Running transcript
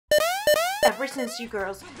Ever since you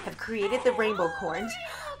girls have created the Rainbocorns,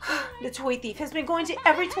 the toy thief has been going to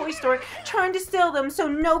every toy store trying to steal them so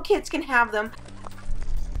no kids can have them.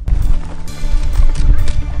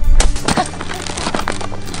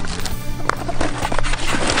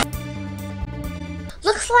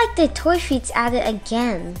 Looks like the toy thief's at it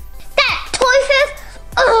again. That toy thief?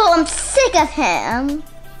 Oh, I'm sick of him.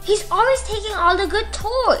 He's always taking all the good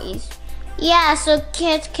toys. Yeah, so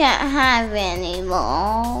kids can't have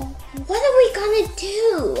anymore. What are we gonna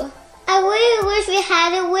do? I really wish we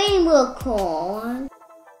had a Rainbocorn.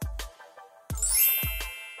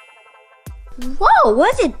 Whoa,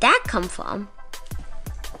 where did that come from?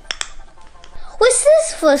 What's this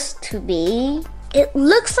supposed to be? It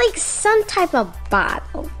looks like some type of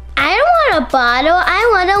bottle. I don't want a bottle, I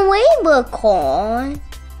want a Rainbocorn.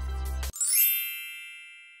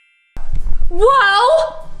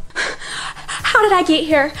 Whoa! How did I get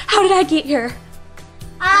here? How did I get here?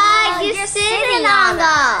 You're sitting on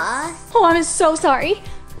us. Oh, I'm so sorry.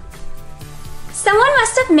 Someone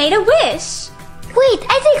must have made a wish. Wait,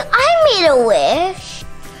 I think I made a wish.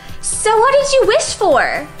 So what did you wish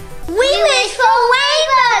for? We wish for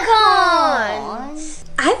Rainbocorns.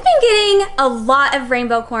 I've been getting a lot of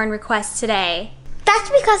Rainbocorn requests today. That's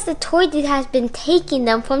because the toy dude has been taking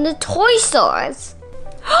them from the toy stores.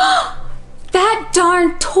 That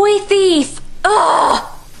darn toy thief! Ugh!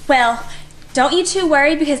 Well, don't you two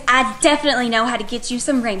worry because I definitely know how to get you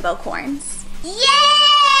some Rainbocorns. Yay!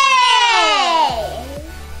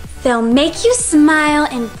 They'll make you smile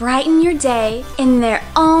and brighten your day in their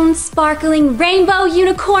own sparkling rainbow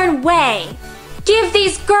unicorn way. Give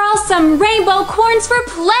these girls some Rainbocorns for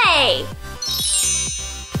play!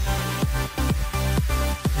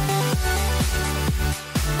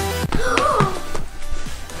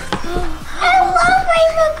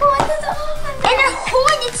 And her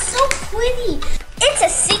horn is so pretty. It's a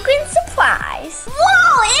secret surprise.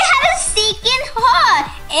 Whoa, it has a secret horn.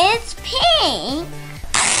 It's pink.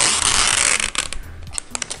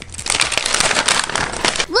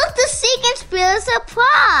 Look, the secret spirit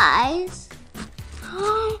surprise.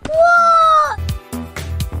 Whoa.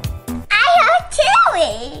 I have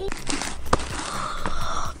Tilly.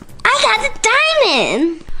 I got a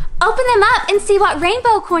diamond. Open them up and see what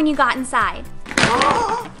Rainbocorn you got inside.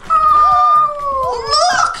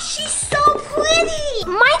 Look, she's so pretty.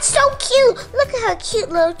 Mine's so cute. Look at her cute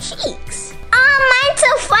little cheeks. Mine's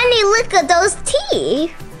so funny. Look at those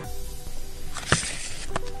teeth.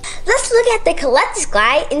 Let's look at the collector's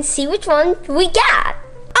guide and see which one we got.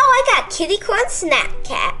 Oh, I got Kitty Corn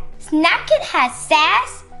Snapcat. Snapcat has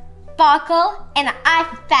sass, sparkle, and an eye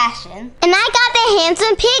for fashion. And I got the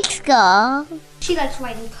handsome pig skull. She likes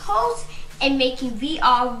writing codes and making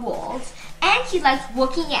VR worlds. And she likes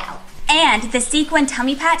working out. And the sequin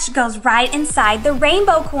tummy patch goes right inside the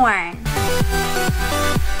Rainbocorn.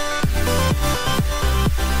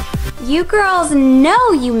 You girls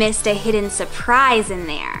know you missed a hidden surprise in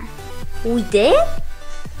there. We did?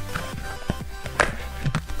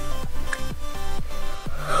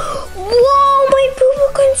 Whoa, my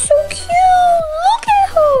Rainbocorn's so cute. Look at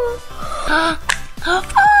her. Oh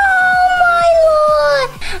my lord.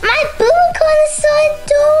 My Rainbocorn is so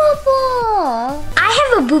adorable. I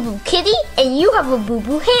have a boo-boo kitty and you have a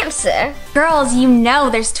boo-boo hamster. Girls, you know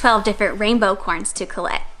there's 12 different Rainbocorns to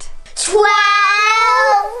collect. 12?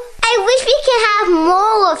 I wish we could have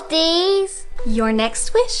more of these. Your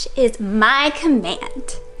next wish is my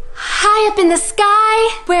command. High up in the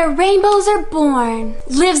sky, where rainbows are born,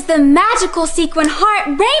 lives the magical sequin heart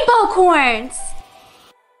Rainbocorns.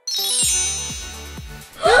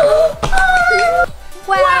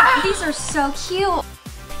 Wow, these are so cute.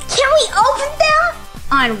 Can we open them?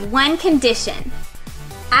 On one condition.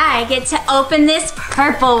 I get to open this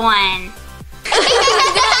purple one.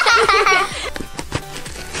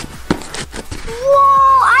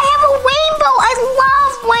 Whoa, I have a rainbow. I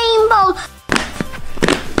love rainbows.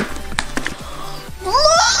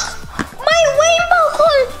 Look, my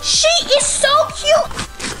Rainbocorn. She is so cute.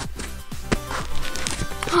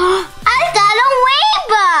 I got a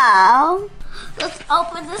rainbow. Let's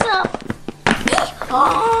open this up.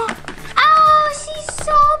 Oh, she's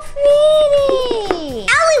so pretty.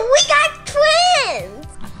 Elli, we got twins.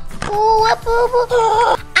 Ooh, I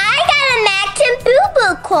got a matching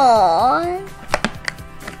Rainbocorn.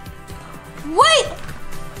 Wait,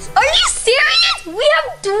 are you serious? We have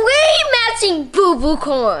 3 matching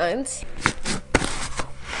Rainbocorns.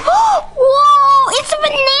 Whoa, it's a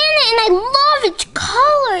banana and I love its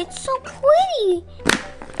color. It's so pretty.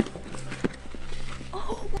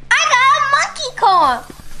 I got a monkey corn.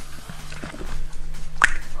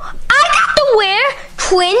 I got to wear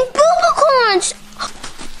twin Rainbocorns.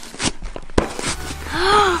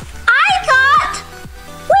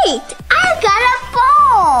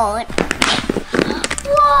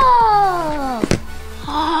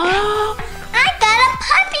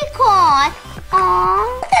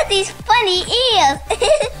 these funny ears.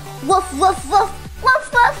 Woof, woof, woof,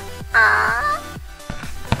 woof, woof. Aww.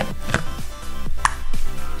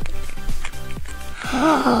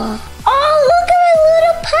 Oh, look at my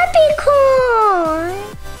little puppy corn.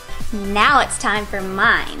 Now it's time for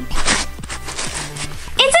mine.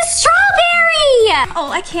 It's a strawberry!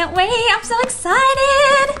 Oh, I can't wait. I'm so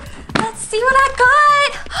excited. Let's see what I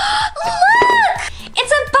got. Look!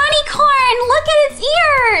 It's a bunny corn. Look at its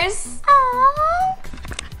ears. Aww.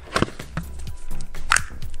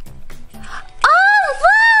 Oh,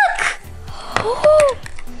 look!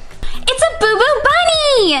 It's a Boo Boo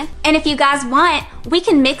Bunny! And if you guys want, we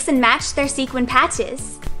can mix and match their sequin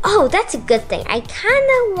patches. Oh, that's a good thing. I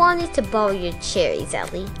kinda wanted to borrow your cherries,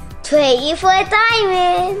 Elli. 20 for a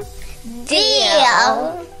diamond.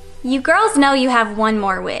 Deal. You girls know you have one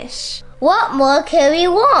more wish. What more can we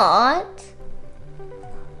want?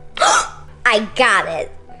 I got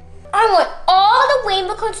it. I want all the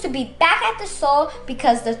Rainbocorns to be back at the store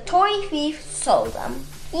because the toy thief sold them.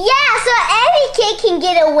 Yeah, so every kid can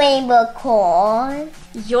get a Rainbocorn.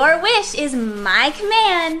 Your wish is my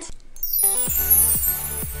command.